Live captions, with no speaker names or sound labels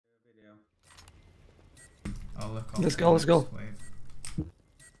Oh, look, let's go, let's go. Wave.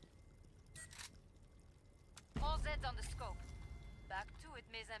 All Zeds on the scope. Back to it,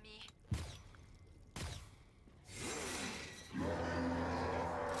 mes amis.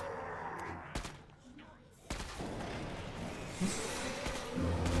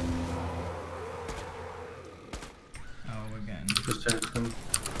 Oh, we're getting. Just check them.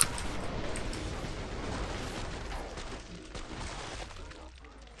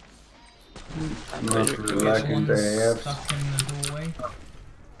 I'm Not ready to really get liking the AFs. Stuck in the doorway.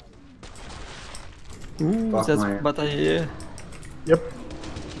 Ooh, Fuck that's my- bataille. Yep.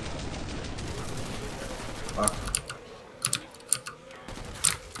 Fuck.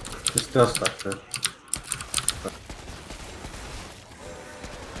 He's still stuck there.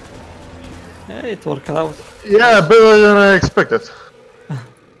 Hey, it worked out. Yeah, better than I expected. Oh,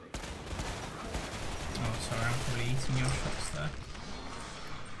 sorry, I'm probably eating your shots there.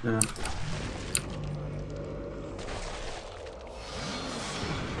 Yeah.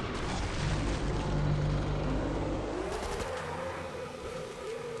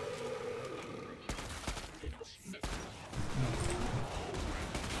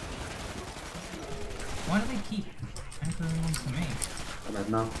 Why do they keep anchoring onto me? I don't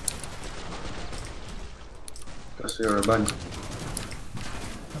know. Because you're a bunny.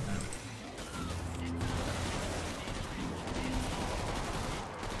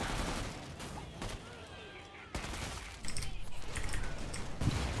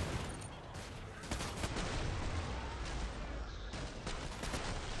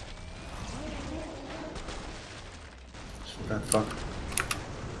 That fuck.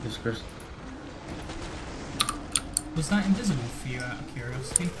 Jesus Christ. Was that invisible for you out of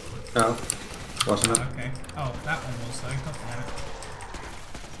curiosity? No. Wasn't it? Okay. Oh, that one was though. God damn it.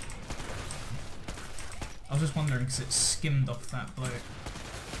 I was just wondering because it skimmed off that bloke.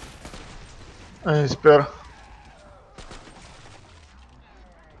 I spare.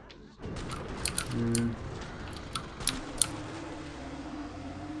 Mm.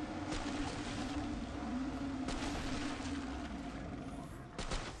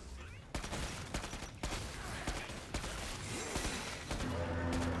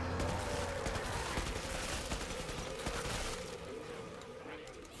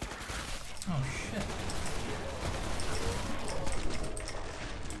 Oh shit.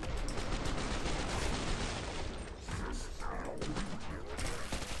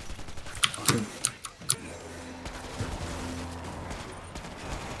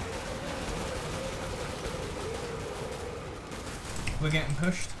 We're getting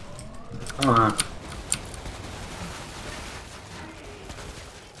pushed.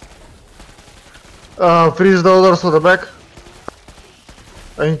 Oh, Freeze the others for the back.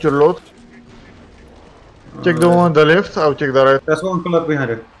 I need to load. Take the one on the left, I'll take the right. there's one pillar behind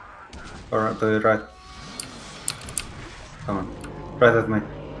it. Or to the right. Come on. Right at me.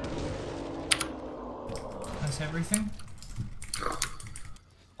 That's everything.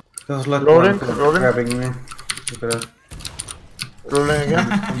 There's like Rolling, one pillar rolling. grabbing me. Look at that. Rolling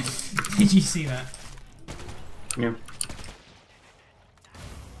again. Did you see that? Yeah.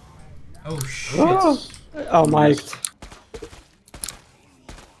 Oh shit. Oh, mic'd.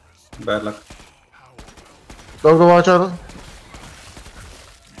 Bad luck. Dog the watcher.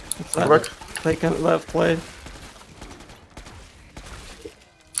 What's Back. that? Take a left lane.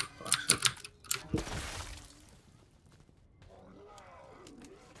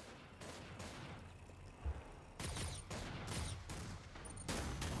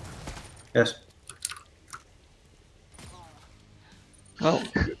 Yes. Well,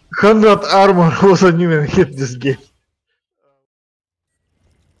 100 armor wasn't even hit this game.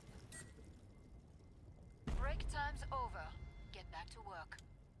 Break time's over. Get back to work.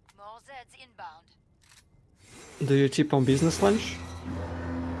 More Zeds inbound. do you chip on business lunch?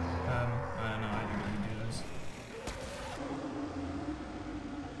 I don't know, I don't really do those.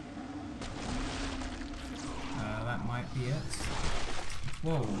 That might be it.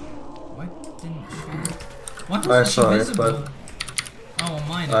 Whoa. Why didn't she... Why I wasn't she saw it, visible? but Oh, on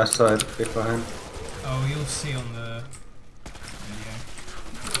mine. I saw it beforehand. Oh, you'll see on the video.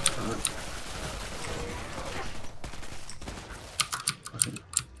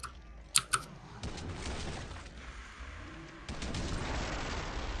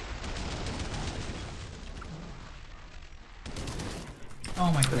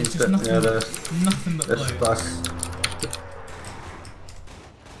 Oh my god, it's just nothing, Yeah, there's nothing but there's blokes. splash.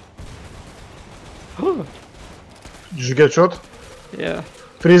 Did you get shot? Yeah.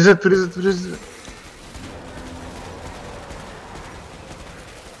 Freeze it, freeze it, freeze it.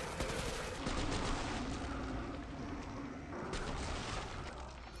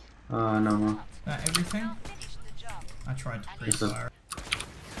 No more. Is that everything? I tried to pre-fire.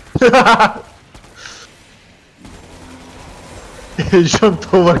 He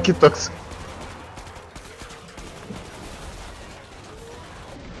jumped over Keetoxx.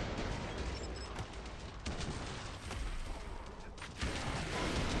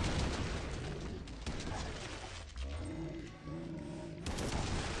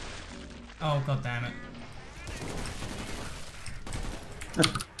 Oh god damn it.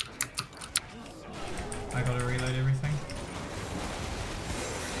 I gotta reload everything.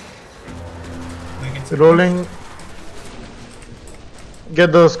 Rolling.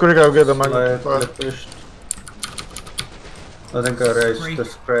 Get the Scrake, I'll get the magnet. Pushed. I think I raised the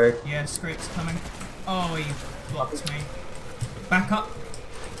Scrake. Yeah, Scrake's coming. Oh, he blocked me. Back up.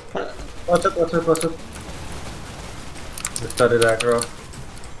 Watch it, watch it, watch it. Just started aggro.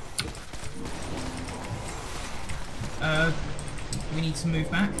 We need to move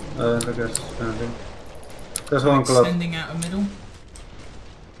back. I guess standing. There's one club. Extending out of middle.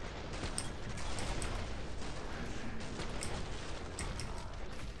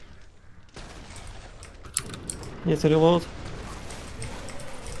 Need to reload.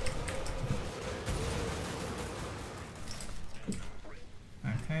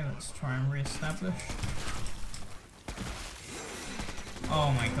 Okay, let's try and re-establish.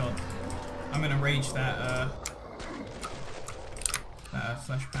 Oh my god. I'm gonna rage that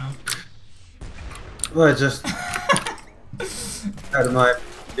flesh pound. Well, I just had my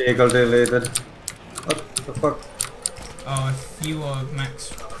vehicle deleted. What the fuck? Oh, if you are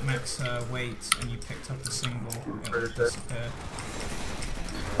max weight and you picked up a single, it will disappear.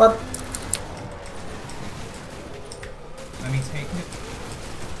 What? Let me take it.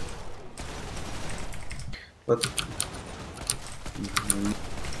 What?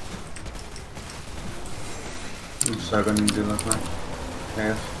 I'm so gonna do that now.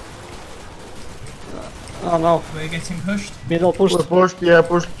 Yes. Oh no. We're getting pushed. Middle pushed. We're pushed, yeah,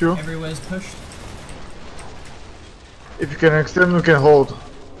 pushed you. Everywhere's pushed. If you can extend, we can hold.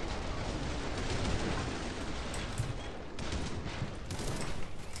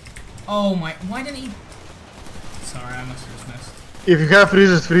 Oh my, why didn't he? Sorry, I must have just missed. If you have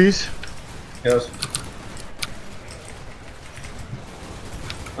freezes, freeze. Yes.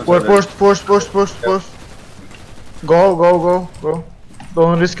 We're pushed, pushed, pushed, pushed, Yep. pushed. Go, go, go, go.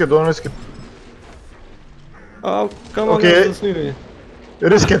 Don't risk it, don't risk it. Oh, come on, Okay. let's leave it.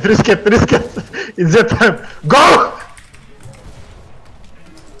 Risk it, risk it, risk it. It's that time. Go!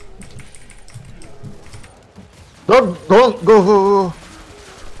 Don't, go, go, go.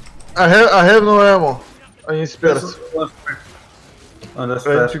 I have no ammo. I need spares. On the Trying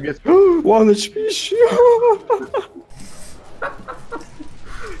stairs. to get. 1 HP.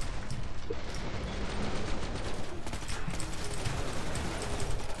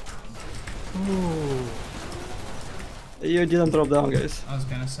 Ooh. You didn't drop down, guys. I was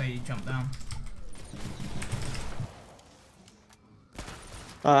gonna say you jumped down.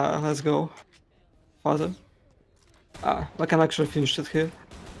 Let's go. Father. I can actually finish it here.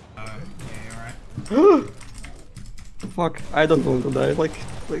 Oh, yeah, you're right. Fuck, I don't want to die like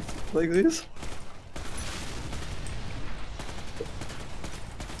this.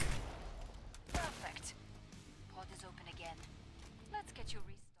 Perfect. Pod is open again. Let's get you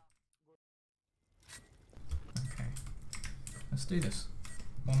restocked. Okay. Let's do this.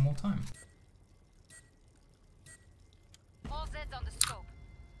 One more time. All Zeds on the scope.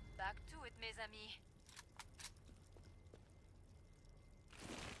 Back to it, mes amis.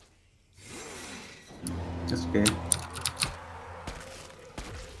 It's okay.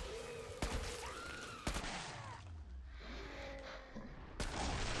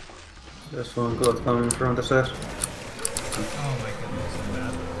 There's one god coming from the set. Oh my goodness, so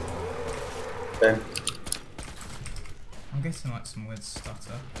bad. Okay. I'm getting like some weird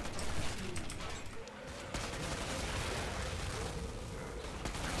stutter.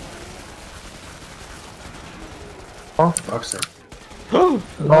 Oh, Fuck's sake.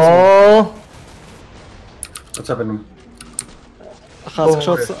 no. What's happening? Husk Oh,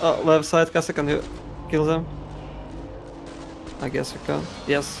 shots left side, Kasa, can you kill them? I guess you can.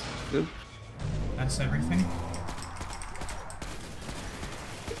 Yes, good. That's everything.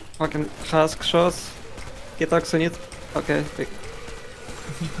 Fucking Husk shots. Keetoxx in it. Okay, pick.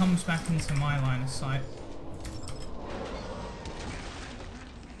 If he comes back into my line of sight,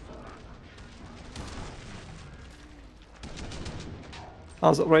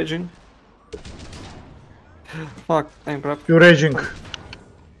 How's it raging? Fuck, I'm grabbed. You're raging. oh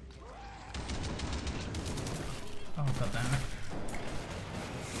god damn it.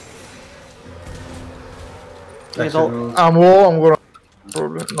 Middle. Actually, I'm low, I'm gonna.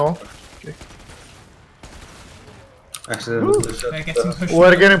 Probably. No. Accidentally shot. They're getting pushed.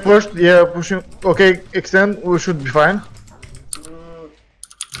 We're getting pushed. Yeah, pushing. Okay, extend. We should be fine.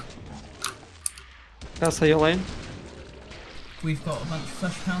 Kasa, your lane. We've got a bunch of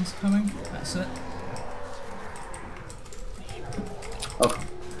flesh pounds coming. That's it. Oh.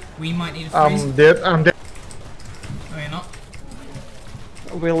 We might need a freeze. I'm dead. I'm dead. Oh, you're not?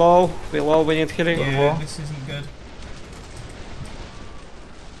 We low, we need healing. Yeah, this isn't good.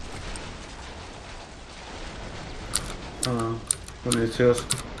 Who needs heals?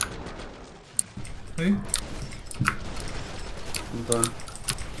 Who? I'm done.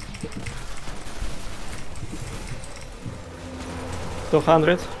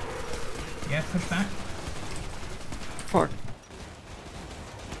 $200. Yeah, push back. Fuck.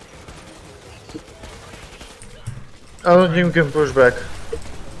 I don't think we can push back.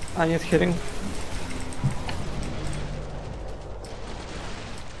 I need healing.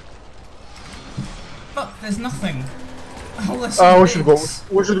 Fuck, there's nothing. Oh, We should go.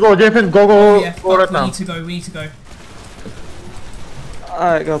 We should go. Defend. Go. Oh, yeah, Go right we now. need to go, we need to go.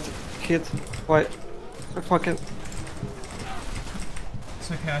 I got hit. Why? Fucking.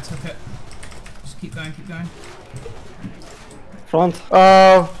 It's okay, I took it. Just keep going, keep going. Front.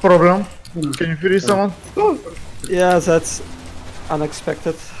 Problem. Can you freeze someone? Yeah, that's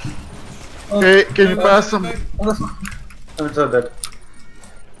unexpected. Okay, can you Go, pass go, some? go. I'm so dead.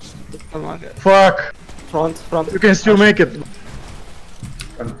 Oh my god. Fuck. Front. You can still make it.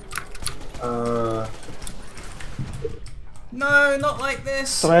 No, not like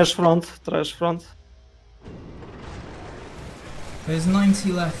this! Trash front. There's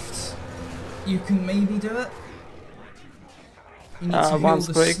 90 left. You can maybe do it? You need to heal One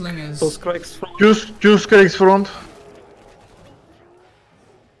the strike. slingers. Two strikes front. Choose Craig's front.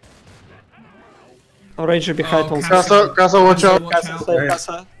 Ranger behind Oh, one. Kasa, watch out. Watch Kasa, out. save Yeah.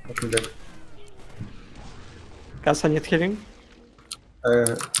 Kasa. I'm dead. Kasa need healing. I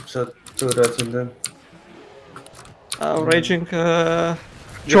shot 2 rats in them. Raging.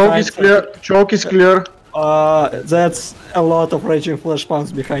 Choke is clear. Choke is clear. That's a lot of raging flash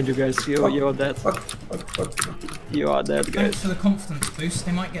pounds behind you guys. You're dead. Fuck. You are dead, Go guys. for the confidence boost,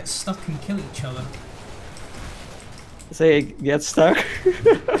 they might get stuck and kill each other. They get stuck.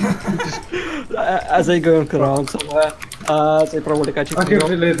 As they going around somewhere. They probably catch I keep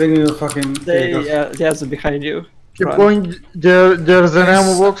you. letting you fucking Yes, behind you. Keep Run. going. There's an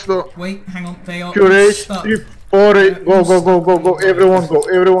ammo box though. Wait, hang on, they are all Curate. stuck. 3, 4, 8. Go. Everyone go.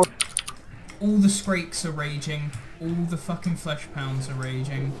 Everyone. All the scrakes are raging. All the fucking flesh pounds are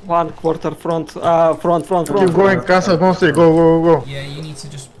raging. 1/4 front. Front. Keep going. Kasa Gunslinger. Go. Yeah, you need to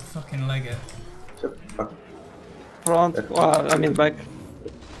just fucking leg it. Fuck. Front. I mean back.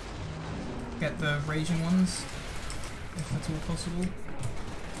 Get the raging ones, if at all possible.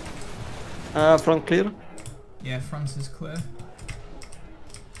 Front clear. Yeah, front is clear.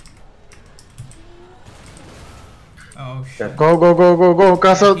 Oh shit. Go.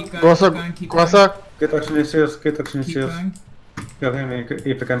 Kasa. Keep going, keep going. Kasa. Keetoxx needs heals. Keetoxx needs Keep heals. going. Kill him if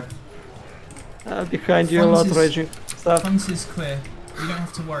you can. Behind you, a lot Front is- raging stuff. Front is clear. You don't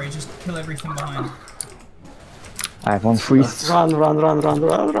have to worry, just kill everything behind. I have one freeze. Run. Come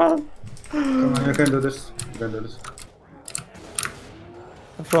on, you can do this.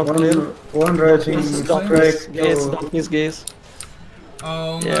 Front clear. One raging Don't strike. Gaze, don't miss gaze.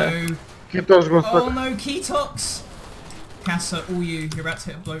 Oh Yeah. no. Keetoxx Oh Gunslinger. no, Keetoxx! Kasa, all you. You're about to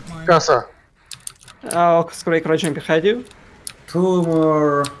hit a bloke mine. Kasa. Scrake raging behind you. 2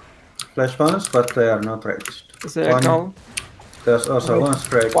 more flash bombs, but they are not raged. There One- go. There's also one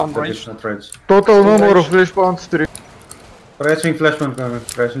strike One that rage. is not raged. Total number rage. of flash pounds 3. Raging flashman coming.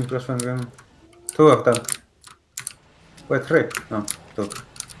 2 of them. Wait, 3? No, 2.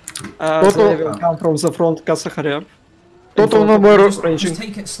 Total- They will come from the front. Kasa, hurry up. Total In front number of of Just raging.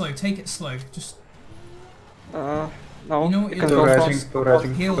 take it slow, Just, No, you know what you you're can Two go doing. raging, fast. 2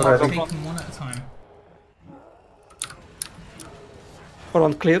 raging, Heal 2 up, raging. take them one at a time.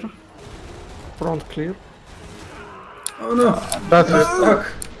 Front clear. Front clear. Oh no! That's it. Fuck!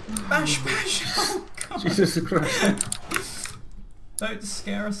 Bash! Oh god! Jesus Christ. Don't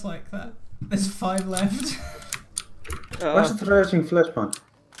scare us like that. There's 5 left. Where's the raging flashman?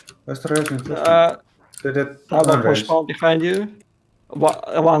 Did it Another one push rage? pound behind you.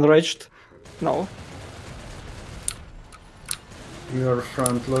 One raged. No. Your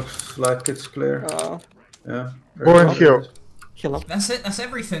front looks like it's clear. Yeah. Go and heal. Heal up. That's it, that's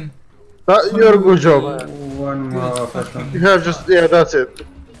everything. You're a good job. One Good more fucking- flashman. You have just, yeah, that's it.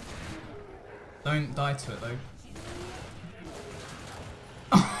 Don't die to it though.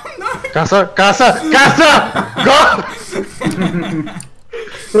 Kasa! Go!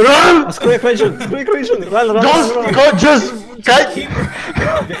 Run! Square equation! Run! Don't go, just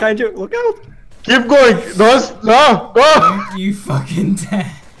Behind you, look out! keep going. No, go! Don't you fucking dare.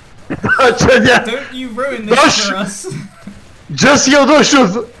 Yeah. Don't you ruin this for us. Just you don't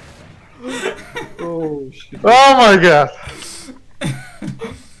shoot. Oh shit. Oh my god.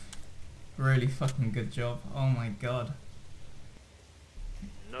 Really fucking good job. Oh my god.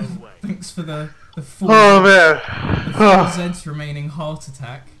 No way. Thanks for the full, Oh man. Zed's remaining heart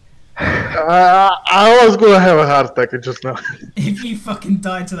attack. I was gonna have a heart attack just now. If you fucking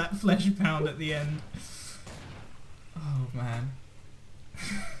died to that flesh pound at the end. Oh man.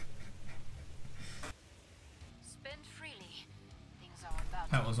 Spend freely. Things are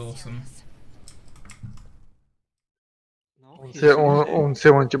about That to was get awesome. serious. On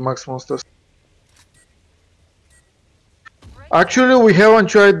 70 MaxMonsters. Actually, we haven't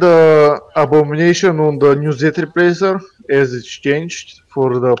tried the abomination on the new Z replacer as it's changed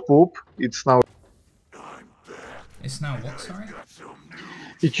for the poop. It's now. It's now what, sorry?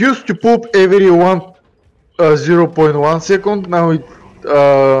 It used to poop every 0.1 second. Now it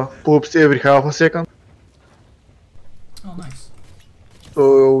poops every half a second. Oh nice.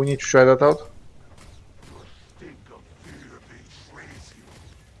 So we need to try that out.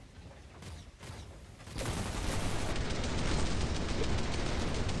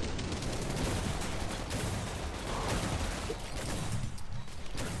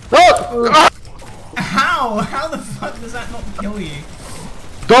 Oh! How? How the fuck does that not kill you?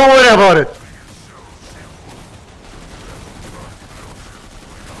 Don't worry about it.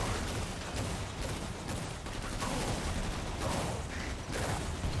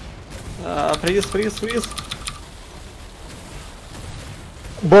 Freeze!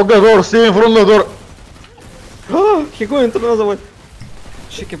 Bogador, stay in front of the door. Oh, he going to another one.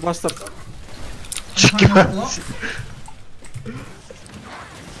 Cheeky bastard. Cheeky Block.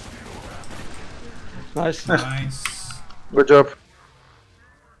 Nice. Nice. Good job.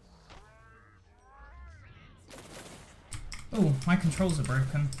 Oh, my controls are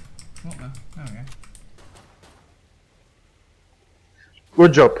broken. What the? There we go.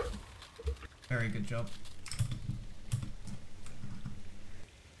 Good job. Very good job.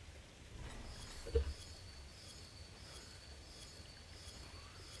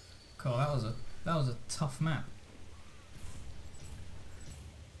 Cool, that was a tough map.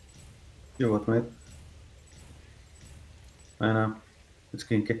 You what, mate? I know. It's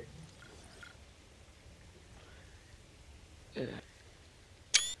kinky. Yeah.